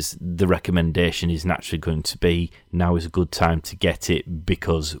policies, the recommendation is naturally going to be now is a good time to get it,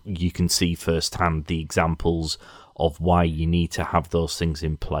 because you can see firsthand the examples of why you need to have those things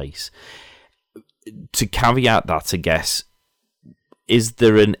in place. To caveat that, I guess, is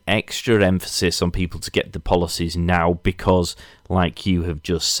there an extra emphasis on people to get the policies now? Because, like you have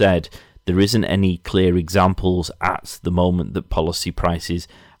just said, there isn't any clear examples at the moment that policy prices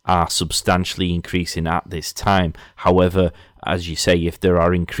are substantially increasing at this time. However, as you say, if there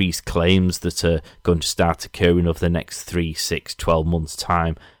are increased claims that are going to start occurring over the next 3, 6, 12 months'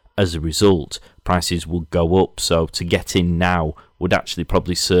 time, as a result, prices will go up. So to get in now would actually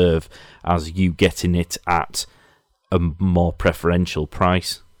probably serve as you getting it at a more preferential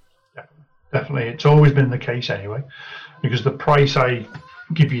price. Yeah, definitely. It's always been the case anyway, because the price I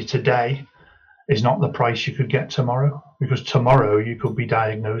give you today is not the price you could get tomorrow, because tomorrow you could be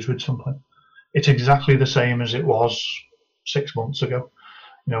diagnosed with something. It's exactly the same as it was 6 months ago.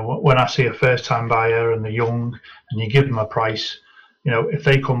 When I see a first-time buyer and they're young and you give them a price, if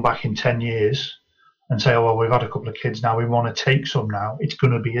they come back in 10 years and say, oh, well, we've had a couple of kids now, we want to take some now, it's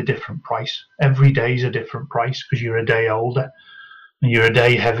going to be a different price. Every day is a different price, because you're a day older and you're a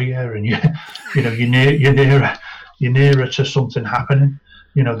day heavier, and you're nearer to something happening.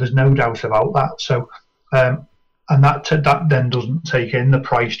 There's no doubt about that. So, and that then doesn't take in the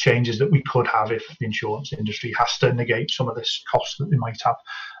price changes that we could have if the insurance industry has to negate some of this cost that they might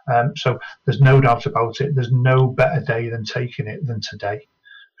have. So there's no doubt about it. There's no better day than taking it than today,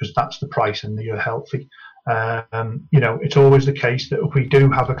 because that's the price and you're healthy. It's always the case that if we do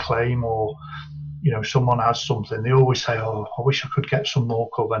have a claim, or someone has something, they always say, oh, I wish I could get some more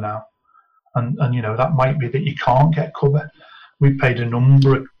cover now. And that might be that you can't get cover. We paid a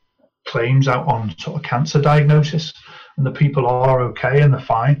number of claims out on sort of cancer diagnosis, and the people are okay and they're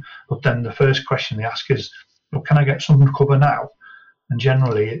fine. But then the first question they ask is, well, can I get some cover now? And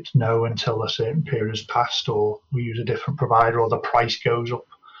generally it's no until a certain period has passed, or we use a different provider, or the price goes up.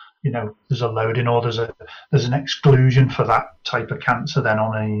 There's a loading, or there's an exclusion for that type of cancer then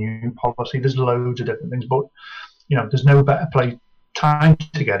on a new policy. There's loads of different things, but there's no better time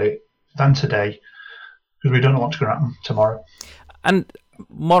to get it than today, because we don't know what's going to happen tomorrow. And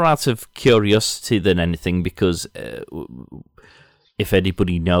more out of curiosity than anything, because if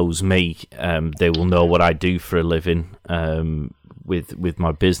anybody knows me, they will know what I do for a living with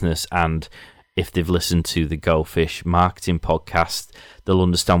my business. And if they've listened to the Go Fish marketing podcast, they'll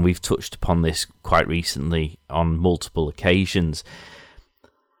understand we've touched upon this quite recently on multiple occasions.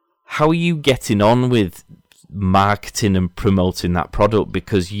 How are you getting on with marketing and promoting that product?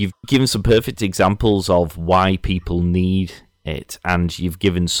 Because you've given some perfect examples of why people need it, and you've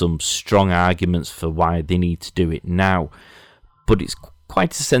given some strong arguments for why they need to do it now. But it's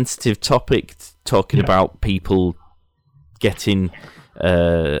quite a sensitive topic, talking about people getting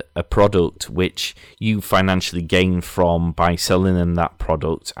a product which you financially gain from by selling them that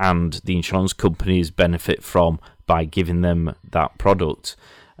product, and the insurance companies benefit from by giving them that product.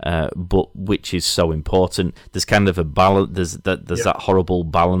 But which is so important. There's kind of a balance. There's that horrible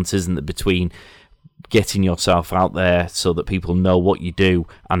balance, isn't there, between getting yourself out there so that people know what you do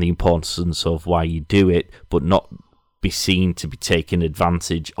and the importance of why you do it, but not be seen to be taking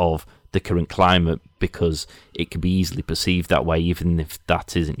advantage of the current climate, because it can be easily perceived that way, even if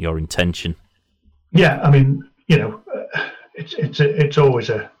that isn't your intention. Yeah, I mean, it's always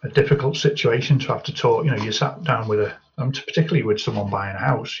a difficult situation to have to talk. You sat down with particularly with someone buying a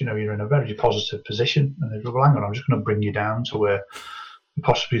house, you're in a very positive position, and they go, well, hang on, I'm just going to bring you down to where you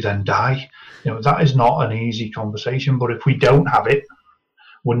possibly then die. That is not an easy conversation. But if we don't have it,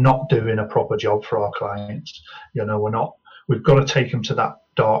 we're not doing a proper job for our clients. We've got to take them to that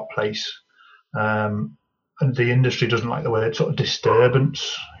dark place. And and the industry doesn't like the word sort of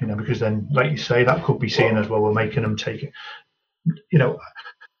disturbance, because then, like you say, that could be seen as, well, we're making them take it.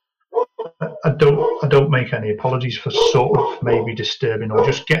 I don't make any apologies for sort of maybe disturbing or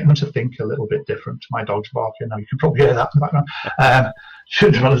just getting them to think a little bit different. My dog's barking now. You can probably hear that in the background,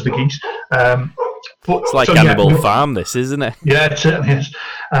 as well as the geese. But, it's like Animal Farm, this, isn't it? Yeah, it certainly is.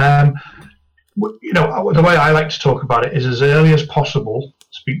 The way I like to talk about it is, as early as possible,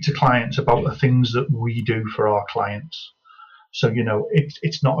 speak to clients about the things that we do for our clients. So,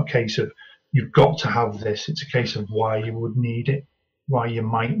 it's not a case of you've got to have this. It's a case of why you would need it, why you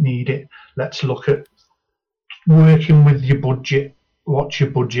might need it. Let's look at working with your budget. What's your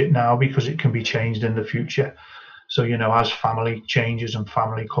budget now? Because it can be changed in the future. So, as family changes and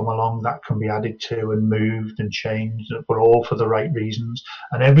family come along, that can be added to and moved and changed, but all for the right reasons.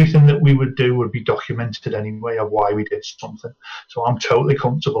 And everything that we would do would be documented anyway of why we did something. So I'm totally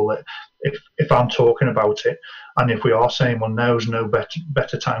comfortable that if I'm talking about it, and if we are saying, well, now's no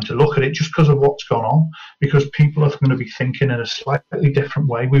better time to look at it just because of what's gone on, because people are going to be thinking in a slightly different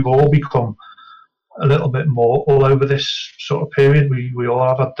way. We've all become a little bit more all over this sort of period. We all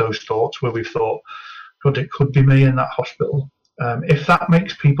have had those thoughts where we've thought, God, it could be me in that hospital. If that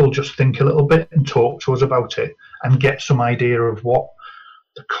makes people just think a little bit and talk to us about it and get some idea of what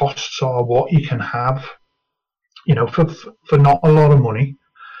the costs are, what you can have, for not a lot of money.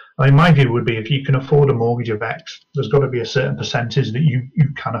 I mean, my view would be, if you can afford a mortgage of X, there's got to be a certain percentage that you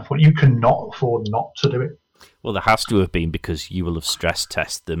can afford. You cannot afford not to do it. Well, there has to have been, because you will have stress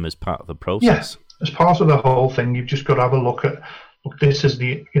tested them as part of the process. Yes, as part of the whole thing, you've just got to have a look at, look, this is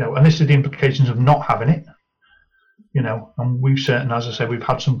the, and this is the implications of not having it, and we've certain, as I said, we've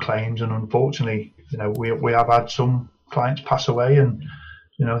had some claims, and unfortunately, we have had some clients pass away, and,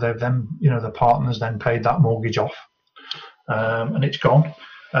 they've then, the partners then paid that mortgage off, and it's gone,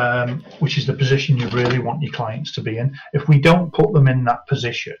 which is the position you really want your clients to be in. If we don't put them in that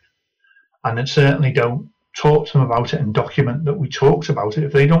position, and then certainly don't talk to them about it and document that we talked about it,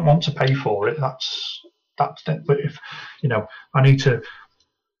 if they don't want to pay for it, that's it. But if I need to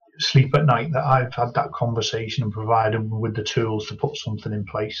sleep at night that I've had that conversation and provided them with the tools to put something in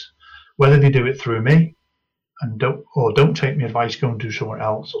place, whether they do it through me and don't take my advice, go and do somewhere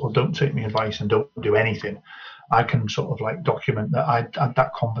else, or don't take my advice and don't do anything, I can sort of like document that I had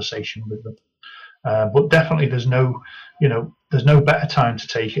that conversation with them. But definitely there's no better time to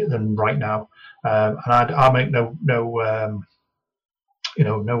take it than right now. And I make no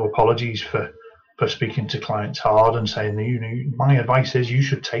apologies for speaking to clients hard and saying, my advice is you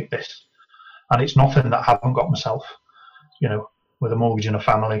should take this. And it's nothing that I haven't got myself, with a mortgage and a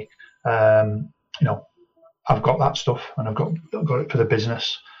family. I've got that stuff, and I've got it for the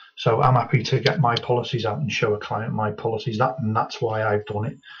business. So I'm happy to get my policies out and show a client my policies. That's why I've done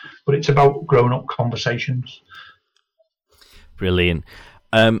it. But it's about grown-up conversations. Brilliant.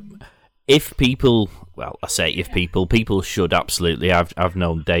 If people, well, I say if people should absolutely. I've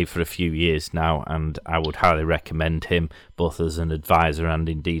known Dave for a few years now, and I would highly recommend him, both as an advisor and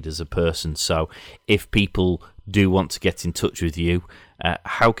indeed as a person. So if people do want to get in touch with you,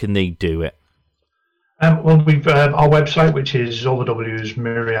 how can they do it? Well, we've our website, which is all the W's,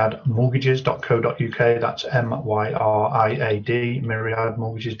 myriadmortgages.co.uk. That's MYRIAD,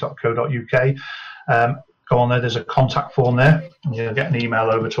 myriadmortgages.co.uk. Go on there, there's a contact form there, and you'll get an email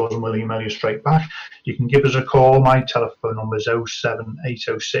over to us and we'll email you straight back. You can give us a call. My telephone number is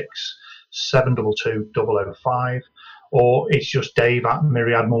 07806 722 005, or it's just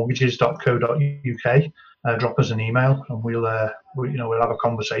dave@myriadmortgages.co.uk. Drop us an email and we'll have a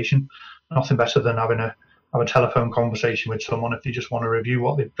conversation. Nothing better than having a telephone conversation with someone if they just want to review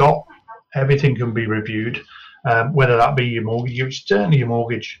what they've got. Everything can be reviewed, whether that be your mortgage, certainly your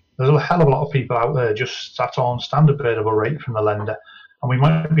mortgage. There's a hell of a lot of people out there just sat on standard variable rate from the lender, and we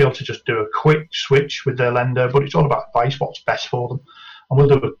might be able to just do a quick switch with their lender, but it's all about advice, what's best for them. And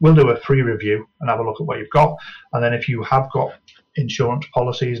we'll do a free review and have a look at what you've got. And then if you have got insurance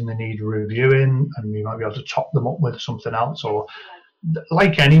policies and they need reviewing, and we might be able to top them up with something else, or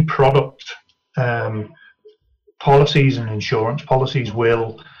like any product, policies and insurance policies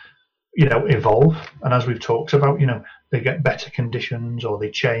will, evolve. And as we've talked about, they get better conditions or they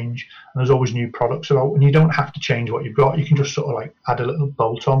change. And there's always new products about, and you don't have to change what you've got. You can just sort of like add a little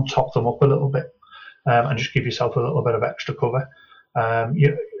bolt on, top them up a little bit, and just give yourself a little bit of extra cover.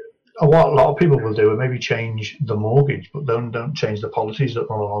 What a lot of people will do is maybe change the mortgage, but don't change the policies that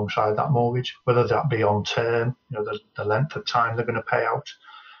run alongside that mortgage, whether that be on term, the length of time they're going to pay out,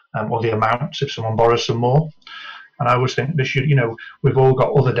 or the amounts if someone borrows some more. And I always think this should, we've all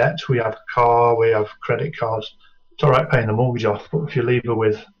got other debts. We have a car, we have credit cards. It's all right paying the mortgage off, but if you leave her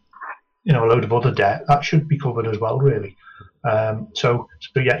with a load of other debt, that should be covered as well, really. So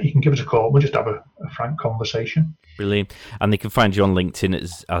yeah, you can give us a call. We'll just have a frank conversation. Brilliant. And they can find you on LinkedIn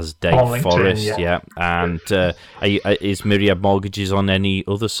as Dave Forrest, yeah. And is Myriad Mortgages on any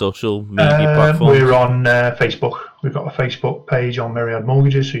other social media platforms? We're on Facebook. We've got a Facebook page on Myriad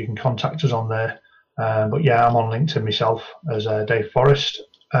Mortgages, so you can contact us on there. But yeah, I'm on LinkedIn myself as Dave Forrest.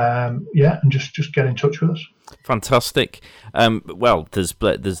 And just get in touch with us. Fantastic. Well,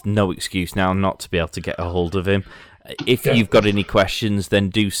 there's no excuse now not to be able to get a hold of him. If you've got any questions, then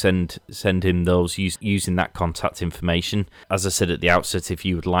do send him those using that contact information. As I said at the outset, if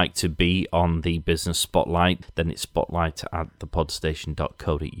you would like to be on the business spotlight, then it's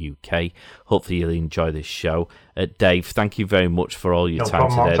spotlight@thepodstation.co.uk. Hopefully you'll enjoy this show. Dave, thank you very much for all your time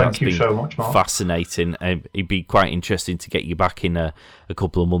today. Thank you so much, Mark. Fascinating. It'd be quite interesting to get you back in a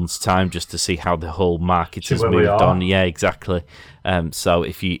couple of months' time just to see how the whole market has moved on. Yeah, exactly. So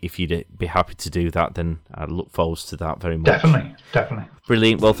if you'd be happy to do that, then I look forward to that very much. Definitely.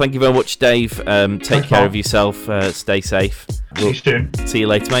 Brilliant. Well, thank you very much, Dave. Take care of yourself. Stay safe. See you soon. See you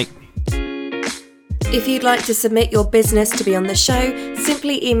later, mate. If you'd like to submit your business to be on the show,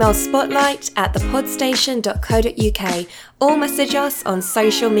 simply email spotlight@thepodstation.co.uk or message us on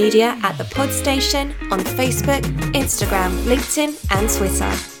social media at The Podstation on Facebook, Instagram, LinkedIn and Twitter.